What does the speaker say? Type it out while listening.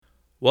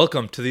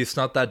Welcome to the It's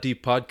Not That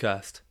Deep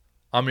podcast.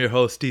 I'm your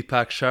host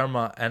Deepak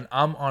Sharma and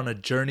I'm on a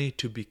journey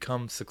to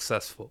become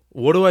successful.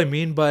 What do I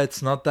mean by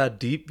it's not that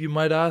deep, you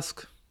might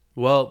ask?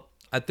 Well,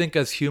 I think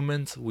as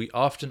humans, we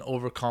often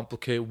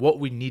overcomplicate what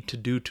we need to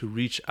do to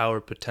reach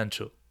our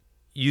potential.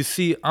 You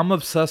see, I'm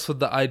obsessed with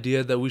the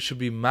idea that we should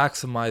be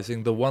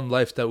maximizing the one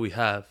life that we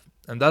have,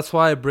 and that's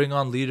why I bring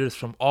on leaders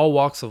from all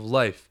walks of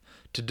life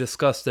to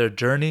discuss their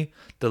journey,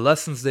 the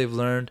lessons they've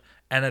learned,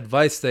 and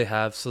advice they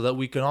have so that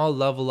we can all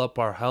level up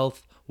our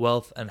health,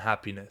 wealth, and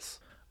happiness.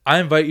 I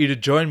invite you to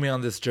join me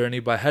on this journey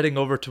by heading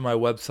over to my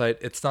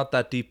website,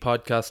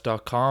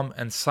 itsnotthatdeeppodcast.com,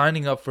 and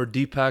signing up for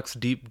Deepak's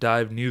Deep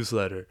Dive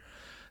newsletter.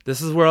 This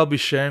is where I'll be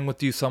sharing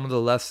with you some of the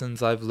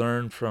lessons I've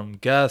learned from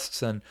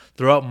guests and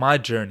throughout my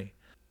journey.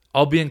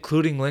 I'll be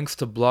including links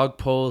to blog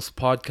posts,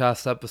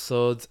 podcast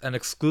episodes, and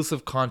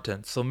exclusive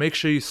content, so make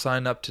sure you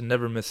sign up to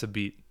never miss a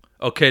beat.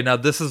 Okay, now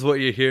this is what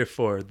you're here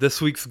for.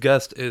 This week's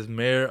guest is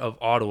Mayor of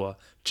Ottawa,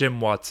 Jim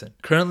Watson.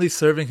 Currently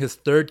serving his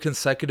third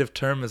consecutive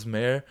term as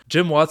mayor,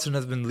 Jim Watson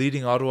has been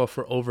leading Ottawa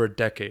for over a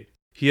decade.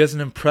 He has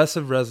an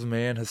impressive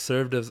resume and has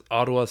served as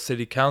Ottawa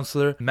City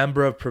Councillor,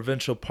 Member of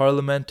Provincial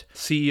Parliament,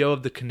 CEO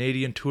of the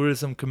Canadian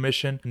Tourism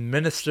Commission,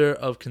 Minister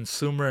of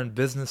Consumer and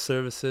Business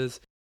Services,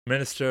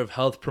 Minister of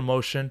Health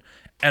Promotion,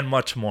 and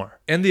much more.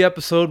 In the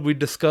episode, we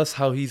discuss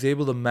how he's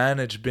able to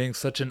manage being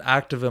such an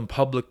active and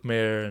public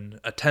mayor and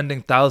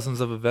attending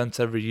thousands of events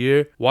every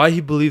year, why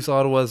he believes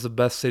Ottawa is the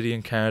best city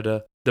in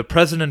Canada, the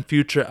present and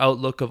future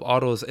outlook of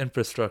Ottawa's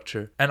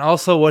infrastructure, and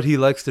also what he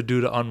likes to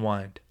do to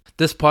unwind.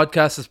 This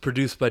podcast is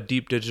produced by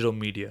Deep Digital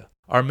Media.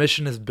 Our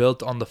mission is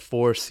built on the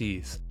 4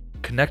 C's.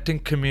 Connecting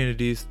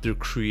communities through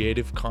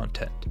creative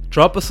content.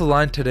 Drop us a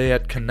line today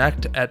at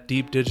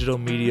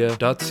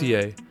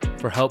connect@deepdigitalmedia.ca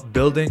for help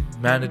building,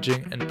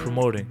 managing, and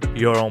promoting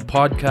your own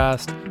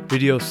podcast,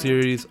 video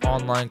series,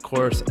 online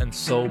course, and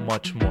so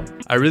much more.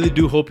 I really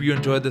do hope you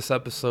enjoyed this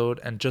episode,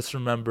 and just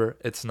remember,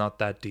 it's not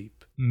that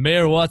deep.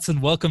 Mayor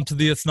Watson, welcome to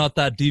the It's Not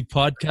That Deep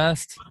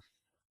podcast.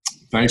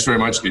 Thanks very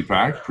much,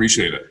 Deepak.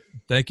 Appreciate it.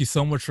 Thank you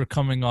so much for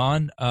coming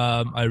on.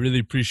 I really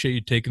appreciate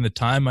you taking the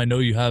time. I know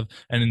you have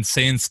an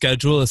insane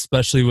schedule,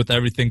 especially with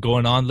everything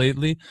going on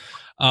lately.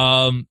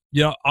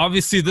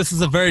 Obviously this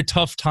is a very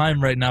tough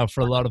time right now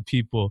for a lot of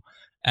people.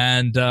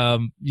 And, I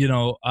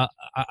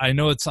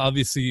know it's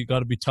obviously got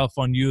to be tough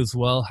on you as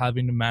well,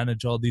 having to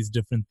manage all these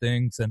different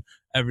things and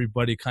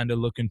everybody kind of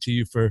looking to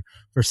you for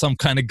some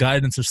kind of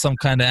guidance or some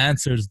kind of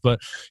answers.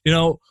 But,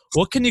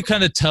 what can you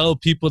kind of tell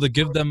people to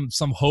give them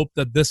some hope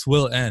that this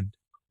will end?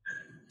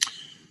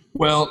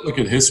 Well, look,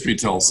 at history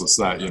tells us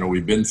that,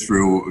 we've been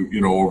through,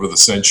 over the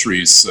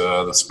centuries,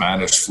 the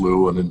Spanish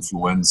flu and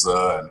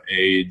influenza and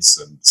AIDS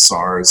and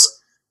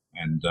SARS.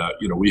 And,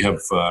 we have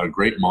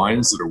great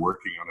minds that are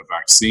working on a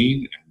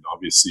vaccine, and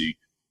obviously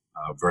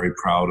very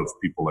proud of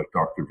people like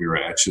Dr. Vera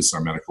Etches,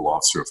 our medical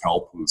officer of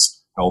health,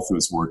 who's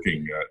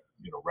working,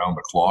 round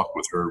the clock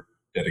with her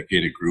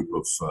dedicated group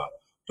of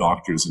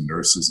doctors and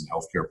nurses and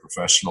healthcare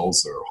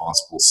professionals. Our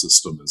hospital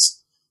system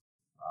is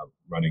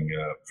running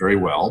very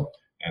well.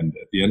 And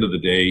at the end of the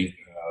day,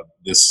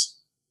 this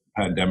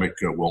pandemic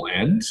will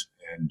end,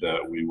 and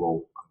we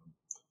will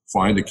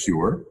find a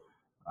cure.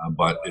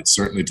 But it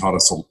certainly taught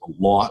us a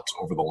lot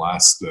over the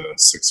last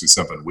 6 or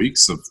 7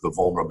 weeks of the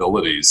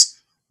vulnerabilities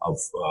of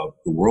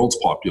the world's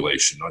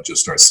population, not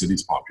just our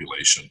city's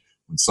population,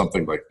 when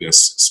something like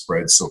this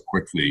spreads so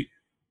quickly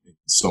in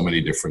so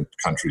many different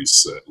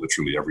countries,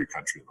 literally every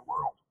country in the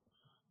world.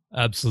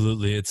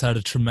 Absolutely. It's had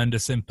a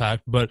tremendous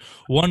impact. But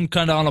one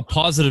kind of on a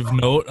positive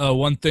note,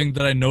 one thing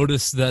that I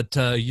noticed that,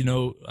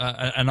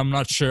 and I'm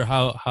not sure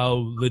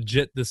how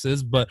legit this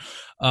is, but,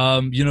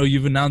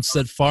 you've announced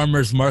that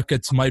farmers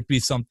markets might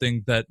be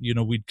something that,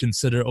 we'd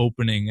consider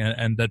opening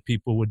and that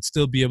people would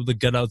still be able to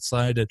get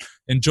outside and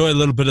enjoy a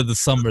little bit of the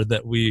summer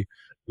that we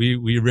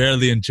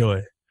rarely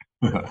enjoy.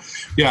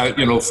 Yeah,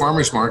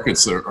 farmers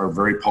markets are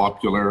very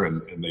popular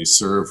and they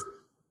serve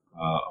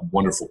a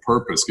wonderful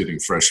purpose, getting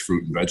fresh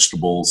fruit and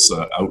vegetables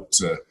out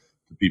to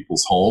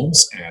people's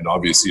homes. And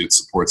obviously it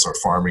supports our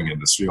farming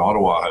industry.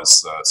 Ottawa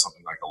has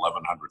something like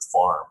 1,100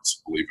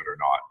 farms, believe it or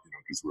not,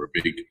 because we're a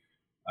big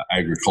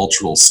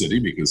agricultural city,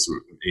 because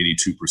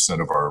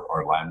 82% of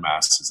our land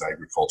mass is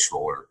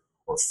agricultural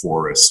or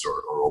forest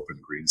or open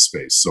green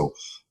space. So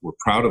we're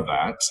proud of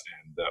that.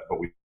 And but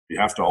we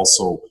have to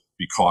also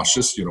be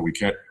cautious. We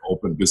can't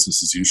open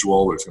business as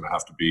usual. There's going to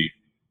have to be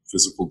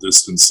physical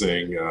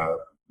distancing,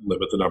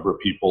 limit the number of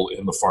people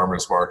in the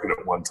farmers market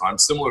at one time,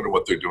 similar to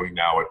what they're doing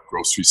now at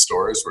grocery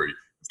stores, where you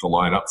have to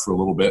line up for a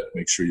little bit,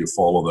 make sure you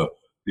follow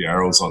the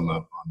arrows on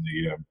the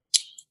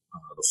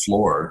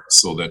floor,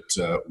 so that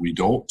we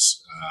don't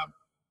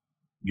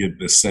give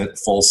this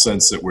false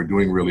sense that we're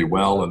doing really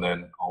well, and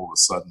then all of a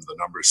sudden the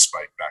numbers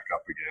spike back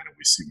up again and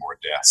we see more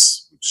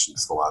deaths, which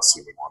is the last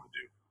thing we want to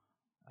do.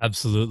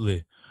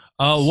 Absolutely.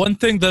 One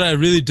thing that I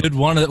really did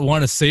want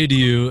to say to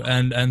you,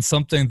 and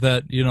something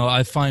that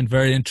I find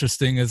very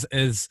interesting is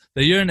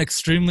that you're an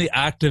extremely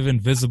active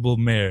and visible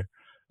mayor.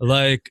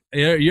 Like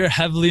you're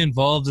heavily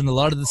involved in a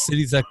lot of the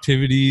city's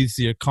activities.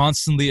 You're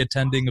constantly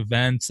attending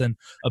events and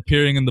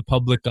appearing in the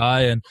public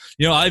eye. And,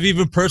 you know, I've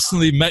even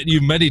personally met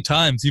you many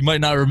times. You might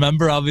not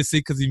remember, obviously,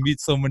 because you meet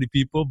so many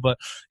people, but,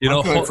 you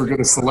know. How could I forget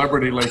a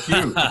celebrity like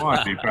you? Come on,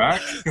 Deepak.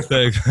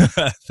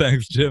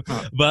 Thanks, Jim.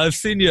 But I've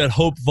seen you at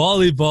Hope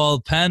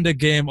Volleyball, Panda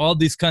Game, all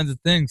these kinds of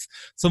things.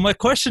 So my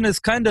question is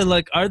kind of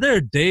like, are there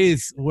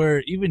days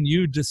where even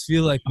you just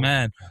feel like,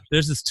 man,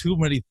 there's just too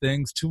many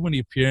things, too many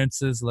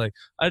appearances, like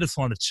I just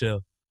want to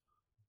chill?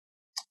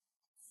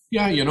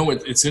 Yeah, you know,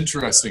 it's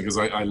interesting because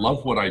I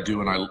love what I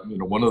do. And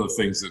one of the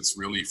things that's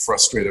really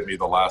frustrated me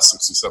the last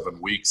 6 or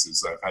 7 weeks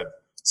is I've had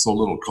so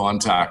little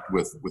contact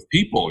with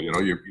people, you know,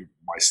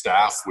 my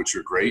staff, which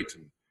are great,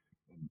 and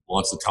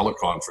lots of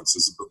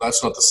teleconferences, but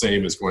that's not the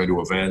same as going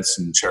to events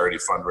and charity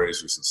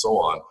fundraisers and so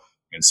on.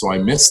 And so I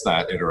missed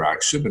that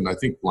interaction. And I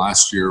think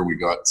last year we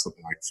got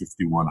something like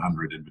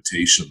 5,100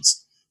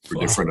 invitations for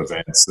different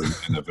events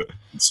and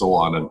so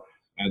on. And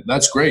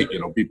that's great. You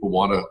know, people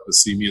want to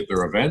see me at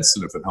their events,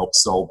 and if it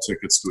helps sell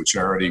tickets to a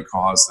charity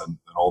cause, then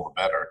all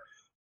the better.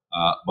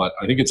 But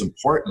I think it's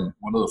important.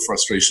 One of the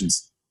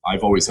frustrations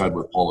I've always had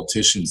with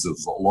politicians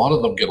is a lot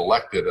of them get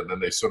elected and then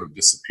they sort of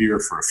disappear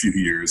for a few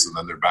years, and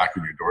then they're back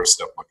on your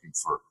doorstep looking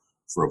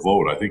for a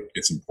vote. I think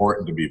it's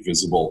important to be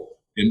visible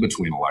in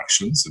between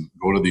elections and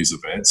go to these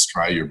events,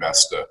 try your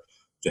best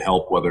to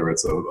help, whether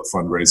it's a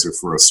fundraiser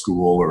for a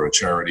school or a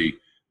charity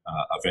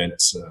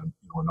event,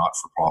 a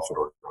not-for-profit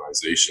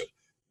organization.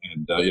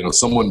 And,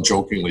 someone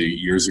jokingly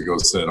years ago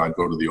said I'd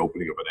go to the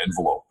opening of an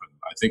envelope. And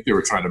I think they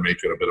were trying to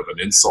make it a bit of an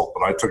insult,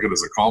 but I took it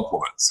as a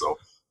compliment. So,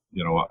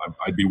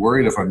 I'd be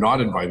worried if I'm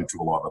not invited to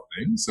a lot of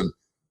things. And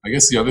I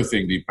guess the other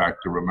thing, Deepak,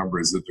 to remember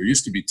is that there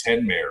used to be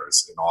 10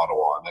 mayors in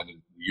Ottawa. And then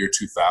in the year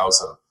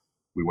 2000,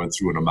 we went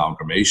through an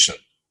amalgamation.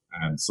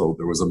 And so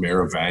there was a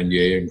mayor of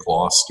Vanier and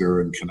Gloucester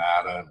and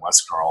Canada and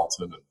West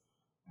Carleton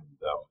and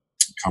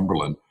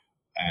Cumberland.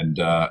 And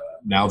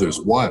now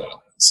there's one.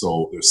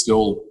 So there's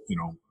still,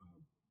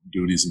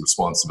 duties and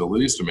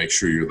responsibilities to make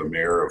sure you're the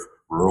mayor of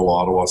rural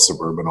Ottawa,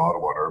 suburban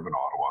Ottawa, and urban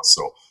Ottawa.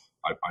 So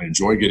I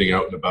enjoy getting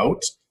out and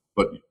about.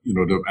 But,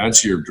 to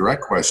answer your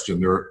direct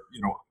question,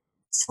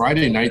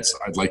 Friday nights,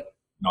 I'd like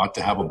not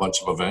to have a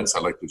bunch of events.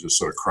 I'd like to just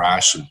sort of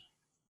crash and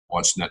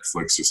watch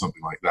Netflix or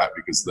something like that,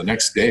 because the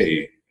next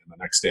day and the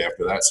next day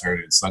after that,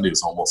 Saturday and Sunday,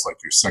 is almost like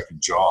your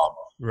second job,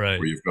 right?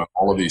 Where you've got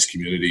all of these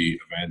community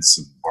events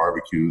and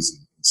barbecues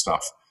and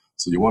stuff.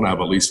 So you want to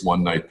have at least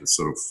one night to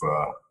sort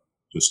of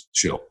just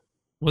chill.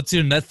 What's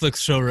your Netflix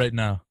show right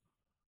now?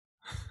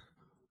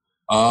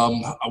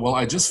 Well,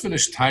 I just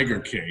finished Tiger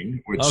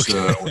King, which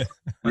was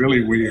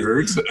really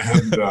weird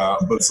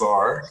and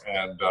bizarre.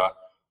 And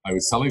I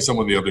was telling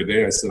someone the other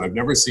day, I said, I've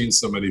never seen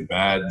so many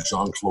bad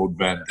Jean-Claude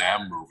Van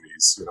Damme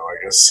movies.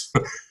 I guess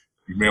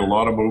he made a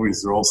lot of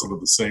movies. They're all sort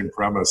of the same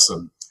premise,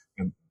 and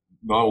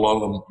not a lot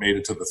of them made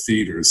it to the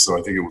theaters. So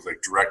I think it was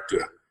like direct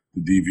to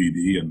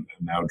DVD and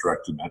now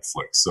direct to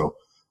Netflix. So,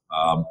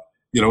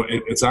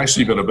 it's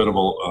actually been a bit of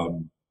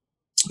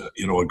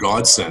a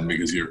godsend,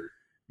 because you're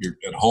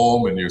at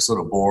home and you're sort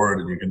of bored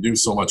and you can do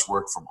so much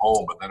work from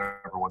home, but then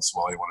every once in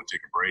a while you want to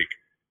take a break.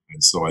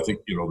 And so I think,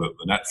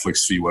 the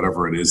Netflix fee,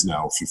 whatever it is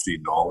now,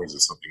 $15 or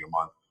something a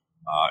month,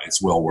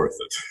 it's well worth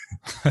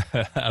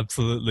it.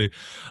 Absolutely.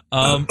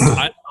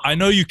 I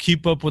know you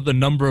keep up with a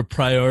number of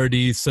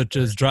priorities, such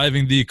as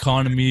driving the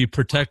economy,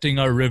 protecting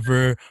our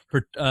river,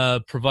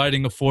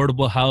 providing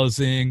affordable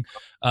housing,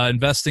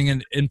 investing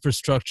in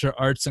infrastructure,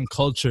 arts, and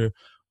culture.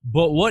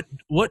 But what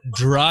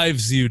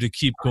drives you to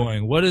keep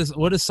going? What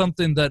is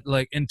something that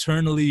like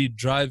internally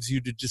drives you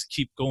to just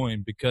keep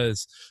going?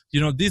 Because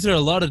these are a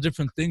lot of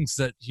different things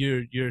that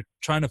you're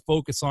trying to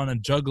focus on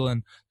and juggle,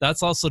 and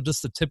that's also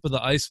just the tip of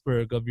the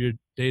iceberg of your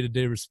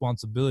day-to-day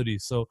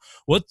responsibilities. So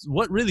what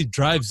really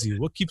drives you?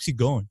 What keeps you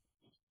going?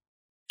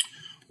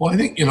 Well, I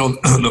think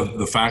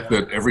the fact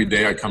that every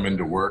day I come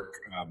into work,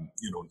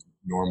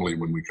 normally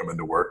when we come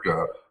into work,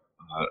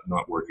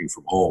 not working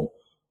from home,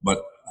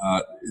 but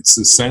it's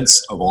the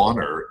sense of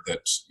honor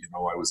that,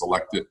 I was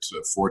elected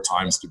 4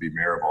 times to be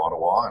mayor of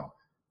Ottawa, and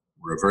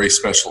we're a very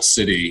special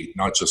city,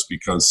 not just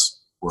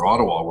because we're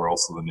Ottawa, we're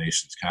also the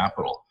nation's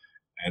capital.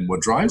 And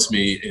what drives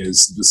me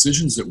is the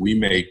decisions that we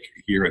make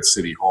here at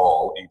City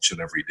Hall each and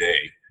every day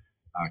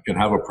can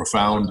have a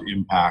profound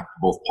impact,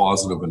 both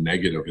positive and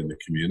negative, in the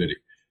community.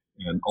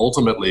 And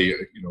ultimately, a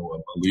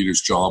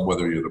leader's job,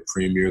 whether you're the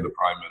premier, the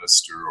prime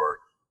minister,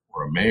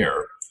 or a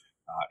mayor,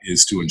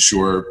 is to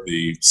ensure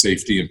the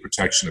safety and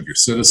protection of your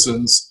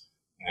citizens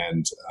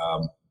and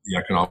the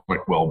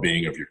economic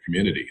well-being of your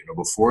community.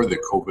 Before the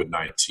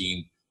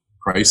COVID-19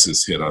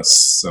 crisis hit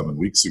us 7 or 8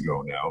 weeks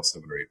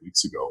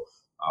ago,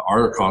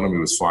 our economy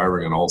was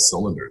firing on all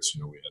cylinders.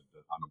 We had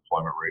the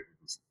unemployment rate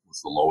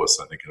was the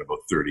lowest, I think, in about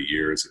 30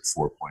 years at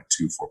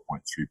 4.2,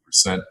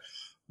 4.3%.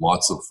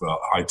 Lots of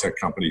high-tech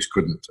companies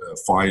couldn't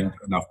find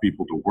enough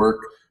people to work.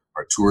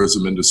 Our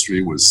tourism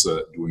industry was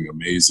doing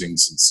amazing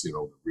since, the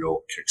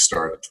real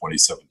kickstart in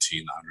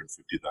 2017,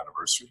 the 150th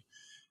anniversary.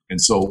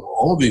 And so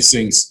all of these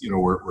things,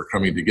 we're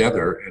coming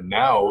together. And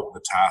now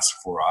the task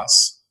for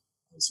us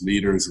as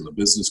leaders in the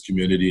business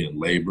community and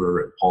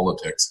labor and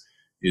politics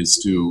is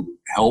to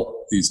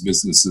help these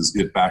businesses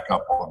get back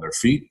up on their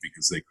feet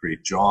because they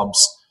create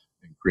jobs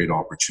and create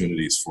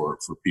opportunities for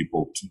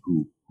people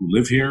who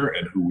live here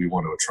and who we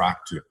want to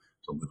attract to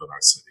live in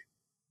our city.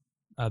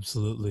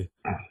 Absolutely.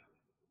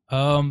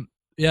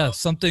 Yeah,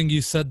 something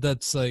you said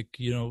that's like,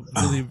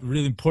 really,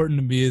 really important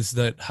to me is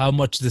that how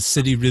much the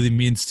city really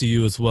means to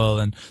you as well.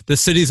 And the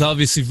city is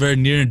obviously very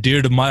near and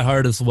dear to my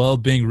heart as well,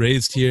 being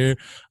raised here,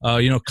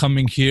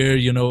 coming here,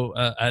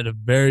 at a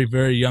very,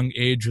 very young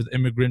age with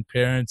immigrant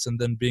parents and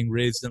then being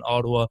raised in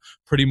Ottawa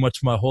pretty much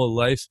my whole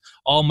life.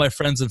 All my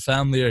friends and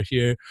family are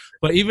here.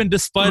 But even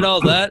despite all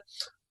that,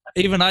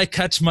 even I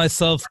catch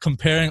myself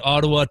comparing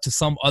Ottawa to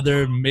some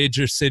other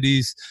major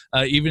cities,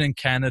 even in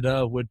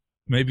Canada, with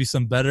maybe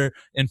some better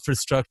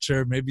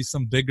infrastructure, maybe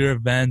some bigger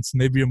events,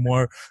 maybe a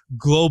more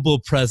global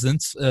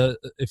presence,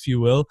 if you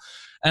will.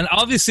 And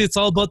obviously, it's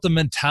all about the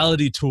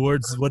mentality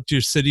towards what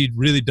your city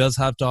really does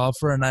have to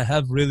offer. And I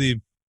have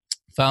really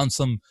found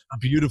some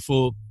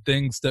beautiful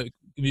things that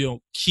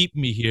keep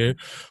me here.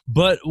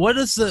 But what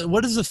does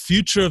the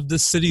future of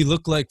this city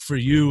look like for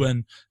you?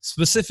 And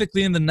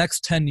specifically in the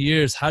next 10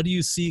 years, how do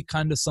you see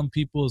kind of some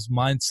people's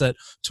mindset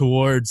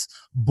towards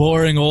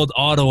boring old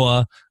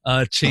Ottawa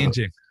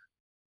changing?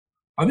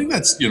 I think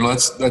that's a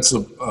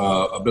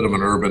bit of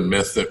an urban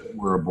myth that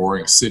we're a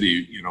boring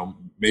city.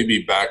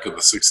 Maybe back in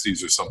the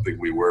 60s or something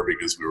we were,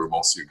 because we were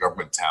mostly a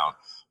government town.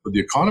 But the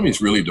economy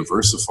is really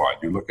diversified.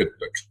 You look at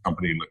a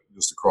company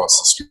just across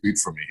the street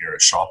from me here,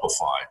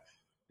 Shopify.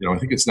 I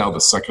think it's now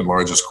the second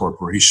largest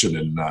corporation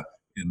in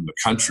the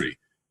country,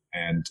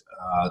 and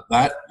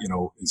that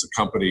is a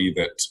company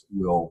that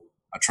will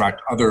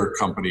attract other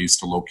companies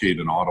to locate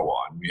in Ottawa.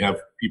 And we have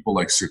people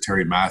like Sir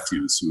Terry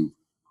Matthews, who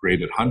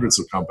created hundreds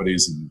of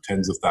companies and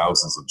tens of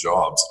thousands of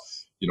jobs.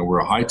 We're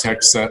a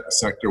high-tech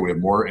sector. We have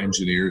more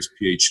engineers,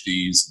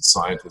 PhDs, and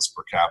scientists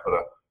per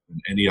capita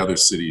than any other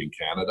city in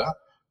Canada.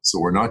 So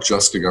we're not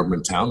just a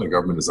government town. The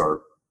government is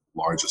our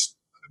largest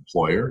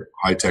employer.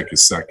 High-tech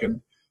is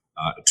second.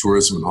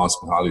 Tourism and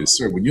hospitality is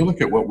third. When you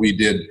look at what we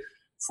did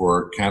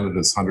for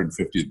Canada's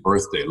 150th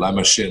birthday, La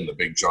Machine, the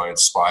big giant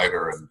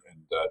spider and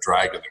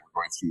dragon that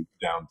we're going through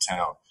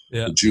downtown,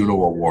 the Juno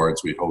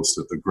Awards we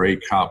hosted, the Grey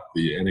Cup,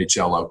 the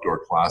NHL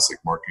Outdoor Classic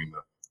marking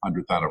the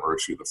 100th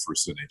anniversary of the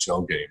first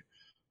NHL game,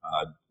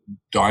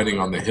 dining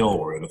on the hill,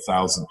 we're at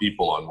 1,000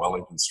 people on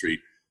Wellington Street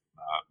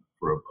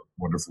for a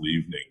wonderful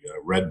evening,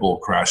 Red Bull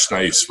Crashed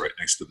Ice right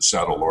next to the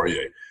Chateau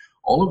Laurier.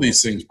 All of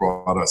these things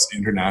brought us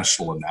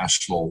international and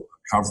national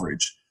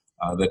coverage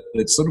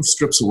that sort of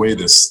strips away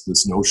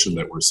this notion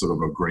that we're sort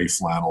of a gray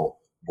flannel,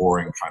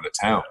 boring kind of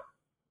town.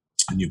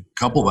 And you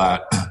couple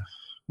that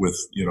with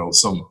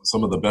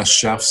some of the best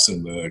chefs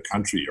in the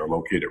country are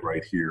located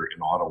right here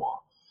in Ottawa.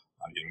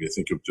 You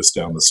think of just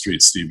down the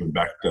street, Stephen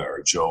Bechta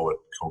or Joe at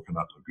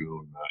Coconut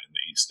Lagoon in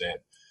the East End.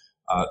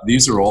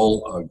 These are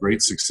all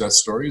great success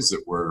stories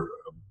that were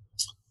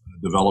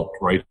developed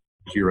right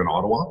here in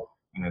Ottawa.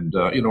 And,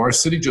 our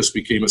city just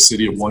became a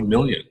city of 1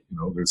 million.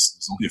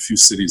 There's only a few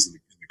cities in the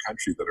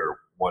country that are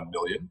 1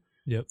 million.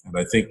 Yep. And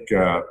I think,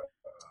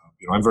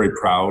 I'm very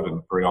proud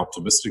and very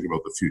optimistic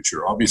about the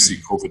future. Obviously,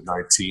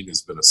 COVID-19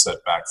 has been a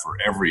setback for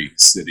every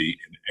city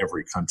in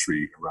every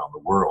country around the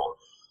world.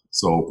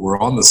 So we're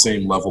on the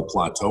same level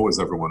plateau as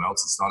everyone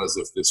else. It's not as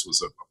if this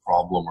was a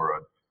problem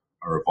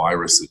or a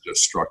virus that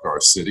just struck our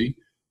city.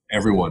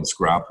 Everyone's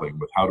grappling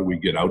with how do we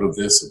get out of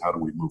this and how do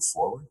we move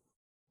forward.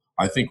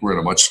 I think we're in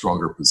a much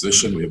stronger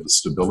position. We have the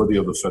stability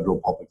of the federal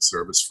public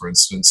service, for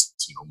instance.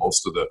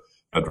 Most of the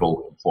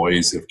federal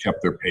employees have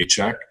kept their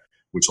paycheck,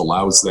 which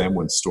allows them,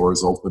 when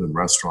stores open and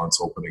restaurants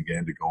open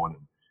again, to go in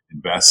and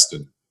invest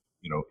in,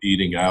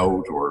 eating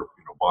out or,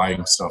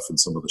 buying stuff in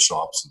some of the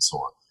shops and so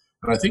on.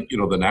 And I think,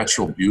 the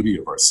natural beauty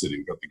of our city,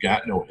 we've got the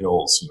Gatineau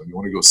Hills. You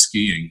want to go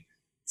skiing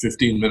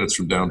 15 minutes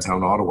from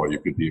downtown Ottawa, you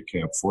could be at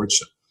Camp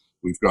Fortune.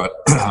 We've got,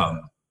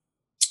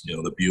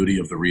 the beauty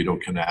of the Rideau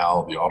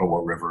Canal, the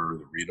Ottawa River,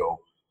 the Rideau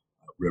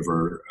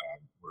River.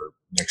 We're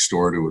next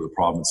door to the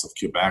province of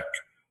Quebec.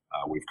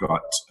 We've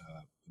got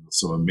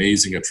some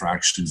amazing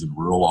attractions in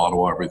rural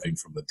Ottawa, everything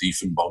from the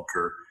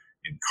Diefenbunker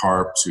in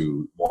Carp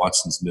to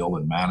Watson's Mill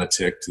in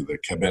Manotick to the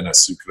Cabane à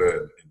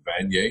Sucre in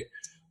Vanier.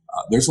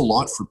 There's a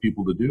lot for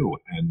people to do.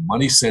 And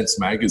Money Sense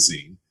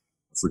magazine,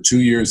 for 2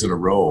 years in a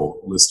row,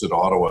 listed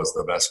Ottawa as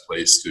the best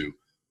place to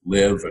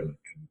live and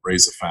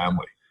raise a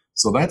family.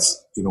 So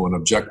that's, an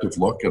objective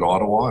look at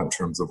Ottawa in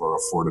terms of our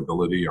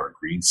affordability, our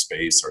green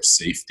space, our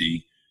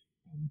safety.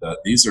 And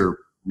these are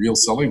real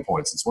selling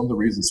points. It's one of the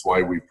reasons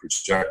why we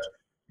project,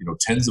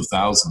 tens of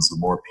thousands of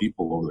more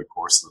people over the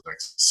course of the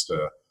next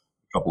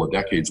couple of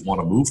decades want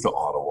to move to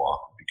Ottawa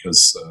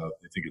because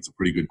they think it's a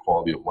pretty good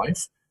quality of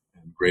life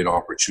and great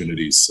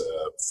opportunities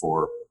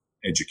for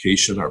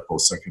education, our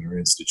post-secondary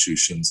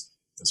institutions,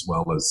 as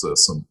well as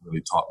some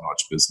really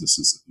top-notch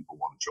businesses that people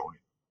want to join.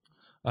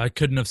 I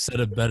couldn't have said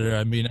it better.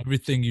 I mean,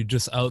 everything you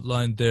just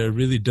outlined there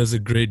really does a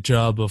great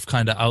job of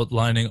kind of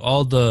outlining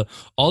all the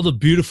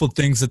beautiful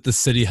things that the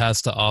city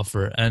has to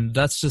offer. And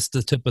that's just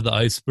the tip of the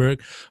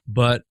iceberg.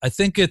 But I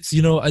think it's,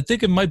 I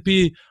think it might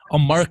be a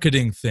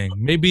marketing thing.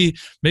 Maybe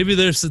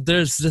there's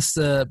just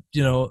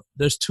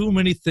there's too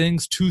many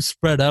things too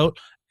spread out.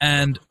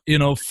 And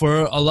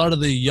for a lot of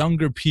the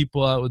younger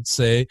people, I would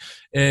say,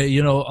 a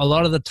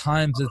lot of the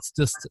times it's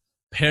just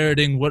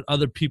parroting what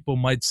other people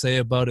might say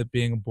about it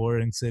being a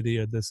boring city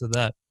or this or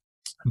that.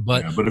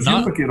 But yeah, but if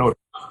you look,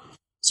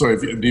 sorry,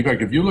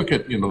 Deepak, if you look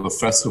at the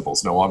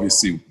festivals now,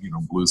 obviously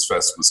Blues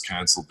Fest was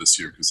canceled this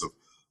year because of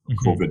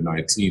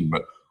COVID-19,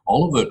 but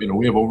all of the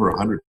we have over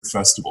 100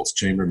 festivals: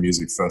 Chamber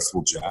Music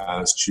Festival,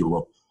 Jazz,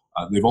 Tulip.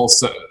 They've all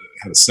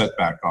had a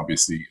setback,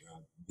 obviously,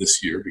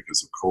 this year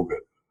because of COVID.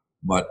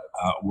 But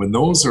when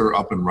those are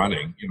up and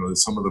running,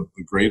 some of the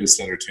greatest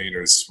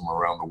entertainers from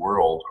around the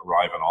world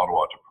arrive in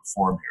Ottawa to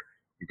perform here.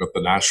 We've got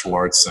the National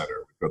Arts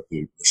Centre, we've got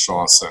the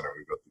Shaw Centre,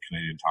 we've got the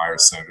Canadian Tire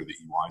Centre, the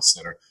EY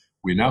Centre.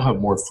 We now have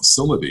more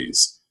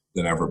facilities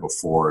than ever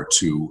before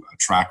to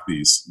attract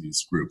these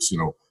groups.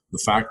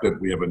 The fact that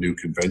we have a new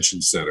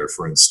convention centre,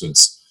 for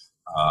instance,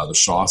 the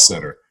Shaw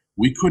Centre,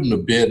 we couldn't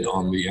have bid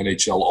on the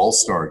NHL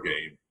All-Star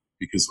Game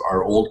because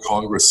our old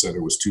Congress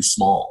Centre was too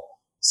small.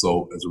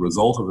 So as a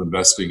result of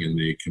investing in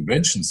the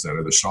convention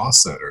center, the Shaw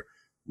Center,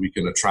 we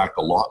can attract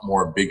a lot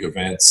more big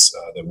events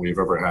than we've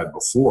ever had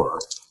before.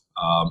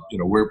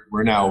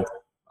 We're now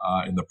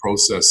in the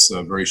process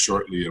very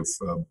shortly of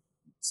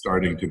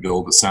starting to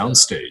build a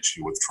soundstage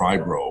with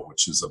Tribro,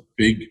 which is a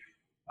big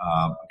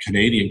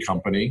Canadian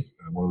company,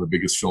 one of the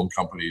biggest film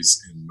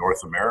companies in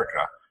North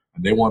America,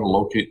 and they want to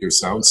locate their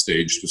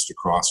soundstage just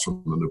across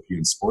from the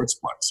Nepean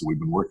Sportsplex. So we've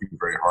been working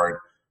very hard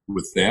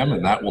with them,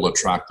 and that will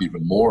attract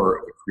even more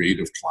of the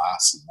creative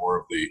class and more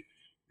of the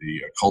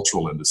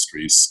cultural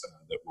industries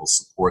that will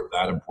support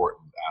that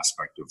important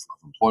aspect of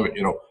employment.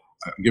 I'll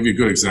give you a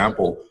good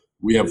example.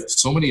 We have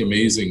so many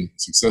amazing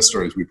success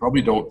stories. We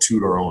probably don't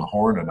toot our own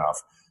horn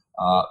enough.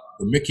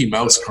 The Mickey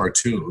Mouse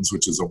cartoons,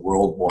 which is a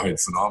worldwide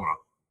phenomenon,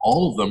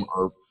 all of them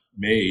are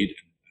made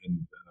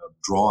and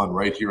drawn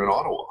right here in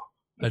Ottawa.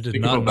 I did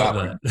not know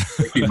that.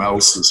 Mickey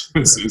Mouse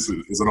is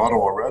an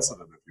Ottawa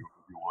resident, if you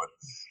would.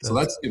 So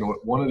that's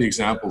one of the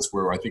examples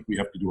where I think we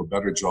have to do a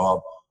better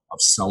job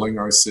of selling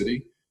our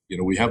city.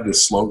 We have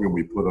this slogan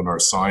we put on our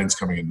signs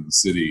coming into the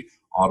city: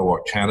 Ottawa,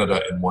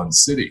 Canada in one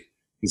city.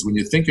 Because when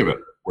you think of it,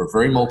 we're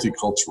very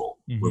multicultural,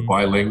 we're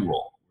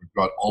bilingual, we've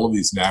got all of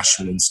these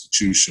national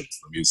institutions,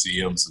 the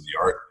museums and the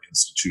art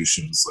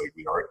institutions like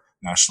the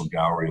National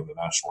Gallery and the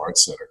National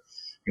Arts Center.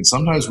 And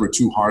sometimes we're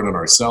too hard on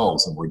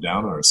ourselves and we're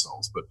down on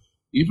ourselves. But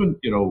even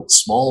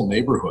small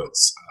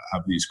neighborhoods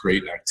have these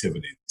great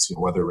activities.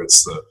 Whether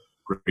it's the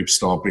grape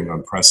stomping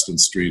on Preston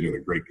Street or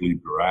the Great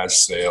Glebe Garage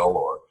Sale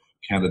or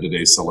Canada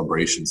Day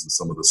celebrations in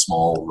some of the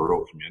small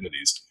rural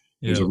communities.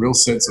 There's a real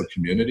sense of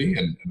community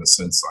and a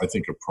sense, I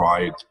think, of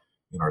pride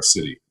in our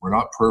city. We're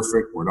not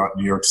perfect. We're not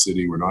New York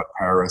City. We're not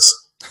Paris.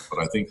 But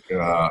I think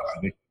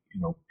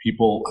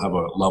people have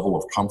a level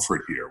of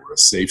comfort here. We're a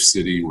safe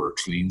city. We're a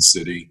clean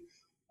city.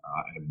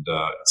 And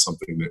it's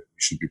something that we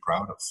should be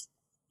proud of.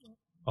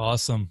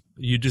 Awesome.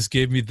 You just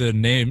gave me the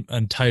name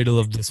and title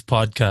of this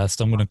podcast.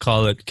 I'm going to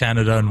call it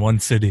Canada in One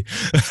City.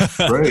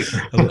 Great.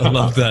 I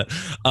love that.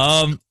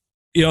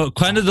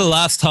 Kind of the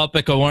last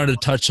topic I wanted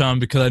to touch on,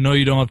 because I know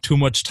you don't have too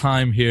much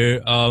time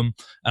here. And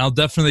I'll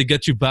definitely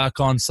get you back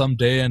on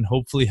someday and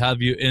hopefully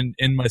have you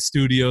in my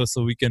studio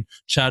so we can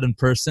chat in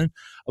person.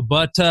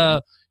 But,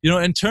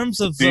 in terms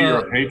of... You're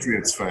a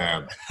Patriots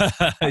fan.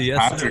 Yes,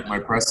 Patrick, my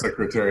press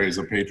secretary, is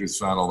a Patriots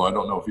fan, although I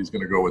don't know if he's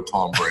going to go with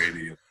Tom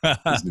Brady and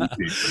his new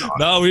team or not.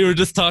 No, we were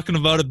just talking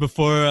about it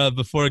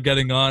before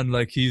getting on.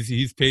 Like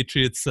he's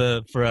Patriots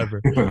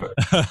forever.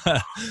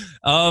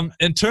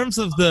 In terms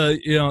of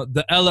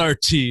the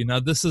LRT, now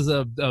this is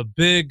a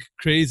big,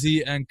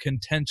 crazy, and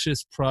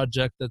contentious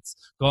project that's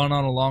gone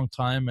on a long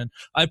time. And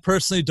I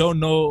personally don't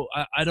know.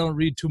 I don't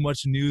read too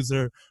much news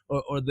or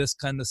this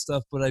kind of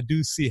stuff, but I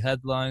do see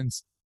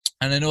headlines.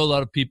 And I know a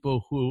lot of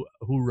people who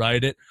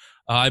ride it.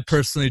 I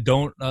personally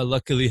don't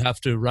luckily have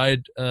to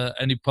ride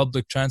any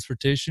public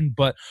transportation,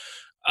 but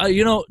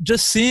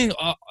just seeing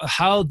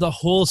how the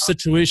whole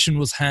situation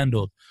was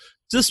handled.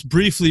 Just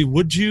briefly,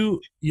 would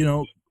you,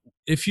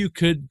 if you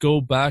could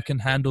go back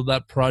and handle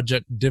that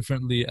project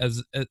differently,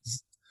 as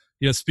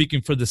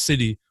speaking for the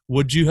city,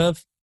 would you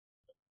have?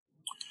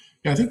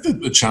 Yeah, I think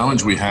that the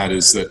challenge we had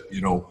is that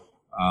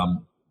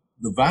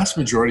the vast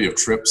majority of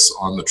trips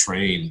on the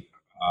train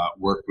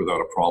work without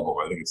a problem.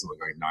 I think it's something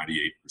like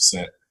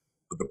 98%.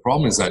 But the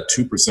problem is that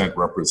 2%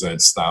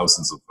 represents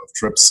thousands of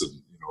trips, and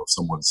if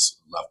someone's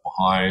left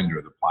behind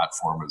or the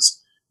platform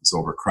is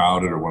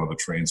overcrowded or one of the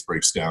trains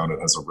breaks down, it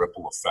has a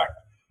ripple effect.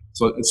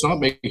 So it's not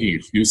making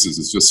excuses,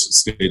 it's just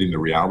stating the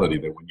reality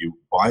that when you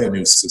buy a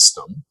new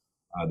system,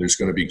 there's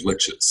going to be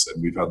glitches,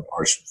 and we've had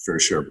our fair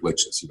share of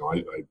glitches.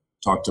 I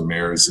talk to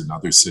mayors in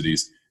other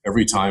cities.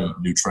 Every time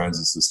new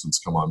transit systems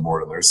come on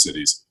board in their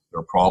cities, there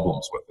are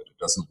problems with it. It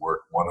doesn't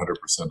work 100%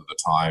 of the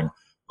time.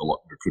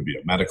 there could be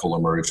a medical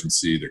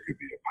emergency, there could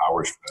be a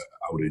power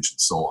outage, and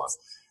so on.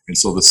 And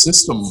so the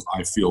system,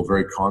 I feel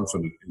very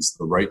confident, is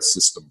the right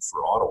system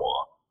for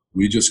Ottawa.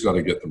 We just got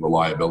to get the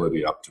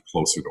reliability up to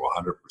closer to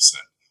 100%.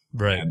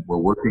 Right. And we're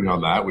working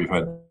on that. We've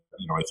had,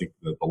 I think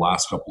the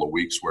last couple of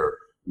weeks where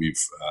we've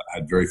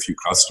had very few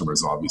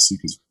customers, obviously,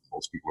 because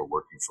most people are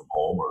working from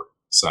home or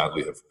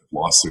sadly have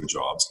lost their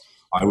jobs.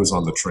 I was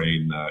on the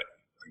train, I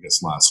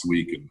guess, last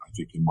week, and I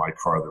think in my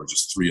car there were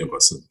just 3 of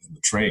us in the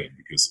train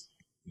because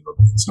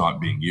it's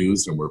not being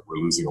used, and we're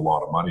losing a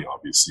lot of money,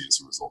 obviously, as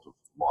a result of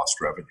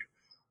lost revenue.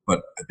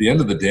 But at the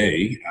end of the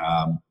day,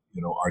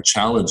 our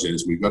challenge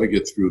is we've got to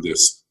get through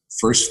this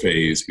first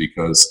phase,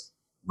 because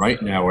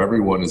right now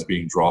everyone is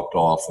being dropped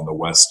off in the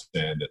West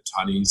End at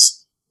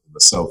Tunney's, in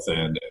the South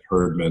End at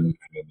Herdman, and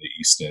in the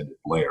East End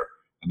at Blair.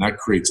 And that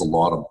creates a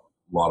lot of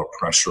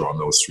pressure on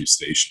those 3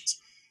 stations.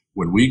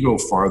 When we go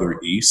farther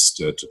east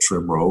to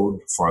Trim Road,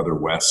 farther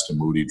west to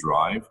Moody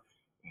Drive,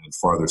 and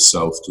farther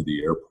south to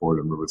the airport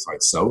and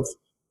Riverside South,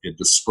 it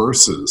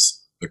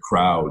disperses the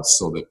crowds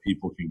so that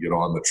people can get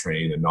on the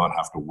train and not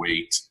have to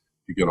wait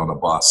to get on a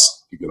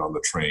bus to get on the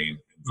train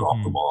and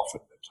drop them off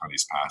at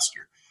Tunney's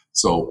pasture.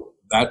 So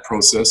that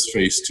process,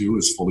 phase 2,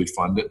 is fully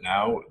funded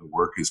now. The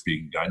work is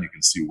being done. You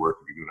can see work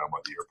if you go down by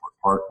the Airport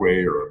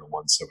Parkway or on the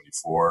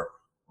 174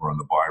 or on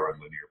the Byron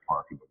Linear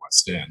Park in the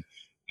West End.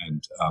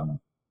 And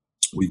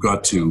we've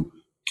got to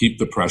keep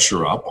the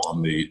pressure up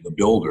on the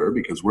builder,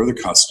 because we're the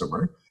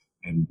customer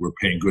and we're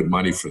paying good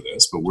money for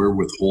this, but we're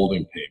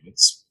withholding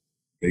payments,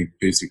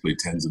 basically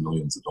tens of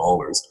millions of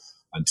dollars,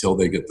 until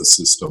they get the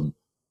system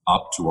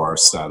up to our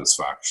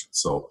satisfaction.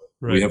 So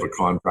we have a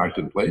contract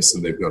in place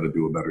and they've got to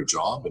do a better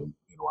job. And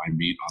I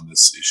meet on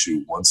this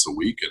issue once a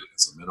week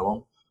as a minimum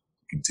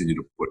to continue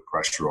to put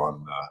pressure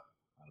on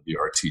the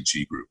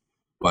RTG group.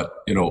 But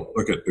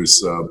look,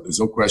 there's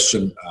no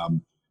question.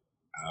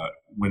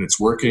 When it's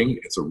working,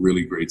 it's a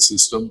really great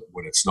system.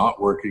 When it's not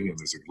working and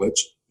there's a glitch,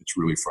 it's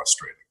really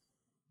frustrating.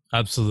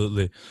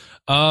 Absolutely.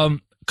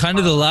 Kind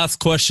of the last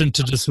question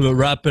to just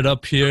wrap it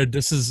up here.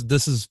 This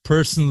is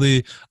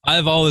personally,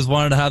 I've always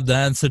wanted to have the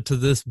answer to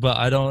this, but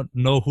I don't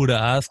know who to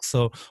ask.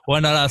 So why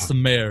not ask the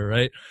mayor,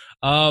 right?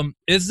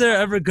 Is there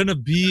ever going to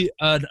be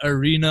an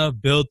arena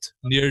built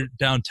near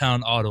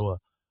downtown Ottawa?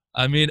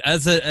 I mean,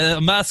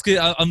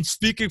 I'm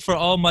speaking for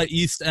all my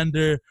East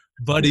Ender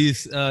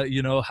buddies,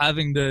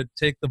 having to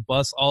take the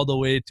bus all the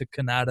way to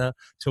Canada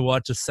to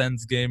watch a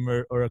Sens game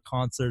or a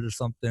concert or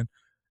something.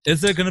 Is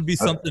there going to be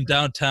something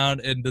downtown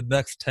in the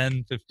next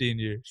 10, 15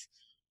 years?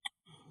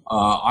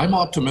 I'm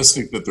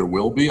optimistic that there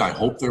will be. I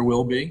hope there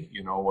will be.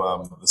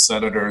 The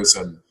Senators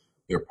and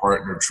their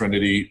partner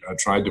Trinity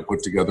tried to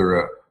put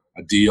together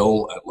a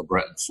deal at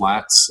LeBreton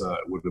Flats.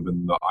 It would have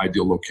been the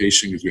ideal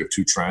location because we have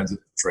 2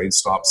 train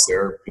stops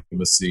there,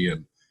 Pimisi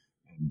and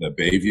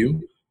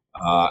Bayview.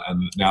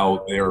 And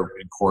now they're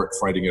in court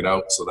fighting it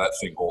out, so that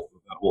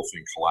whole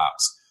thing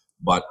collapsed.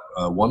 But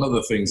one of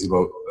the things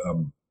about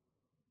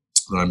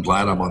and I'm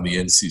glad I'm on the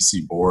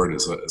NCC board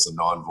as a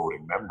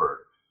non-voting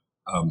member,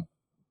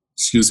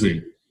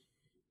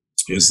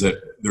 is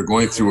that they're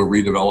going through a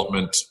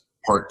redevelopment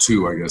part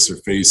 2, I guess, or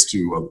phase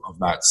 2 of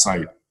that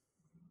site.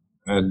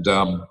 And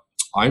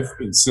I've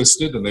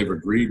insisted, and they've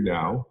agreed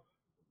now,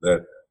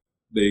 that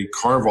they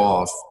carve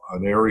off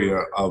an area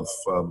of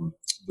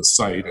the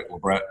site at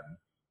LeBreton,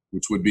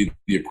 which would be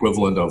the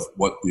equivalent of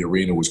what the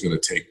arena was going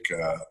to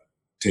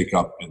take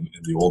up in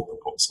the old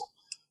proposal.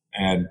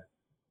 And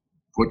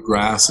put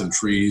grass and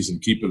trees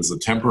and keep it as a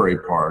temporary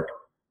park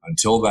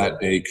until that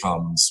day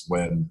comes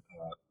when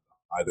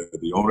either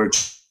the owner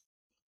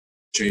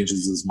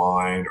changes his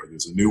mind, or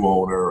there's a new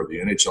owner, or the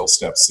NHL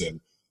steps in,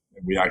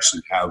 and we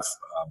actually have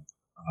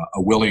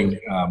a willing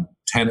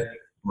tenant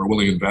or a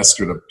willing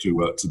investor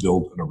to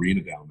build an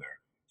arena down there,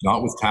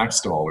 not with tax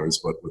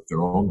dollars, but with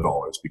their own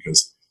dollars.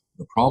 Because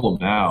the problem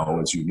now,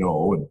 as you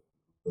know, and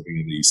living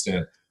in the East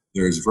End,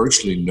 there's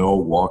virtually no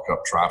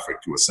walk-up traffic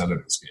to a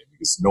Senators game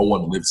because no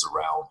one lives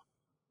around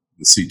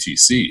the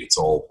CTC. It's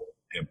all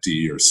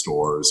empty, or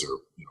stores, or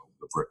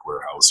the Brick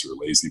Warehouse or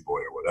Lazy Boy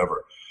or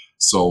whatever.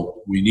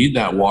 So we need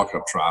that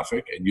walk-up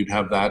traffic, and you'd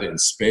have that in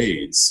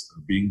spades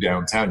being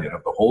downtown. You'd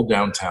have the whole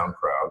downtown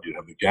crowd. You'd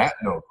have the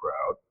Gatineau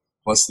crowd,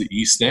 plus the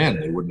East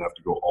End. They wouldn't have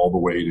to go all the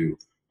way to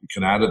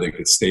Canada. They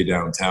could stay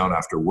downtown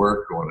after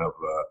work, go and have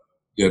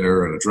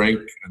dinner and a drink,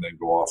 and then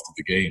go off to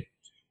the game.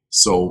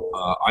 So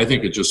I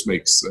think it just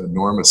makes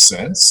enormous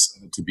sense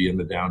to be in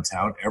the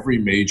downtown. Every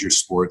major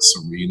sports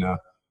arena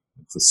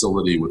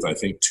facility, with I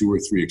think 2 or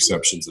 3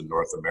 exceptions in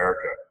North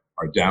America,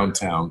 are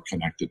downtown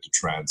connected to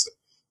transit.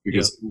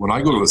 Because when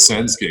I go to a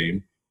Sens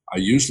game, I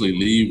usually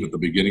leave at the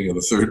beginning of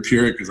the 3rd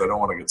period because I don't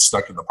want to get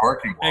stuck in the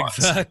parking lot.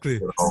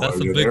 Exactly.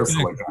 You're there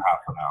for like a half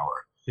an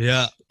hour.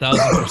 Yeah,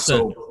 1,000%.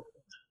 So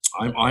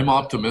I'm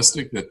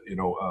optimistic that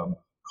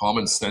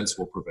common sense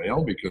will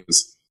prevail,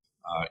 because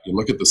you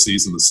look at the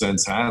season the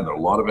Sens had, there are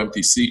a lot of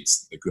empty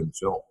seats that they couldn't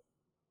fill.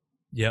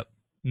 Yep.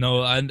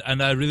 No, and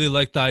I really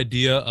like the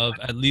idea of,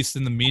 at least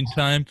in the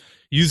meantime,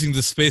 using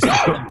the space for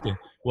something.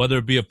 whether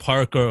it be a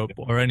park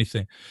or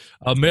anything.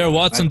 Mayor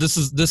Watson, this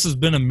has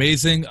been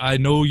amazing. I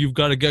know you've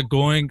got to get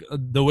going.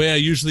 The way I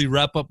usually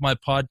wrap up my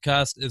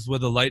podcast is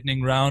with a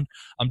lightning round.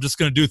 I'm just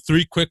going to do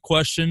 3 quick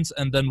questions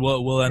and then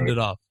we'll end it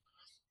off.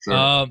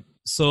 Sure.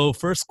 So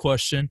first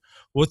question,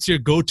 what's your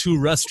go-to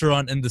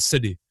restaurant in the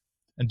city?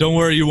 And don't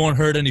worry, you won't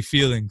hurt any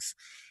feelings.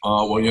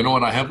 Well, you know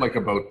what? I have like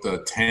about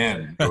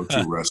 10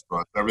 go-to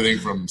restaurants. Everything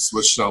from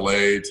Swiss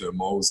Chalet to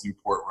Moe's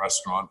Newport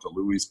Restaurant to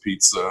Louis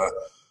Pizza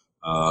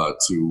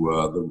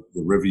to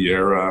the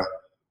Riviera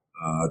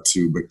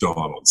to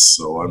McDonald's.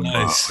 So I'm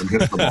hitting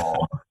them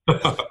all.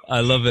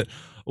 I love it.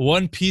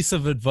 One piece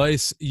of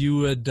advice you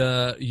would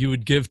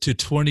give to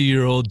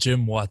 20-year-old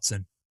Jim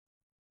Watson?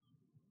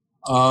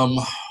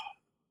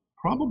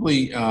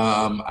 Probably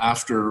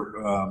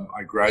after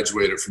I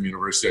graduated from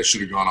university, I should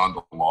have gone on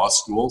to law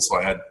school. So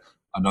I had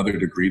another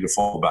degree to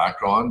fall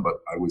back on, but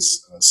I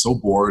was so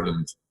bored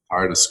and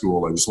tired of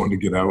school. I just wanted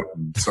to get out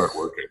and start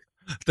working.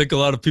 I think a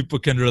lot of people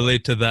can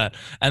relate to that.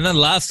 And then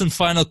last and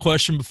final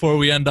question before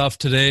we end off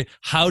today,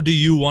 how do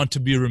you want to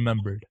be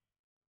remembered?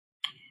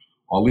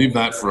 I'll leave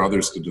that for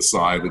others to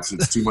decide.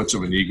 It's too much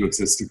of an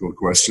egotistical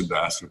question to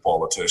ask a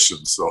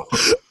politician. So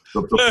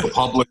the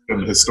public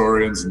and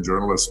historians and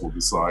journalists will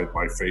decide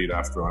my fate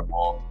after I'm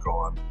long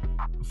gone.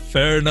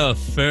 Fair enough.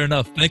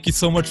 Thank you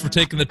so much for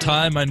taking the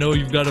time. I know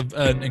you've got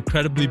an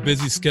incredibly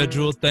busy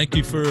schedule. Thank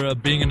you for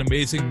being an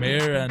amazing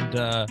mayor, and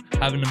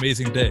have an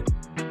amazing day.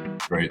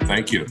 Great.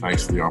 Thank you.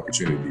 Thanks for the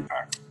opportunity,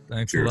 Deepak.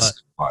 Thanks Cheers. a lot.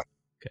 Bye.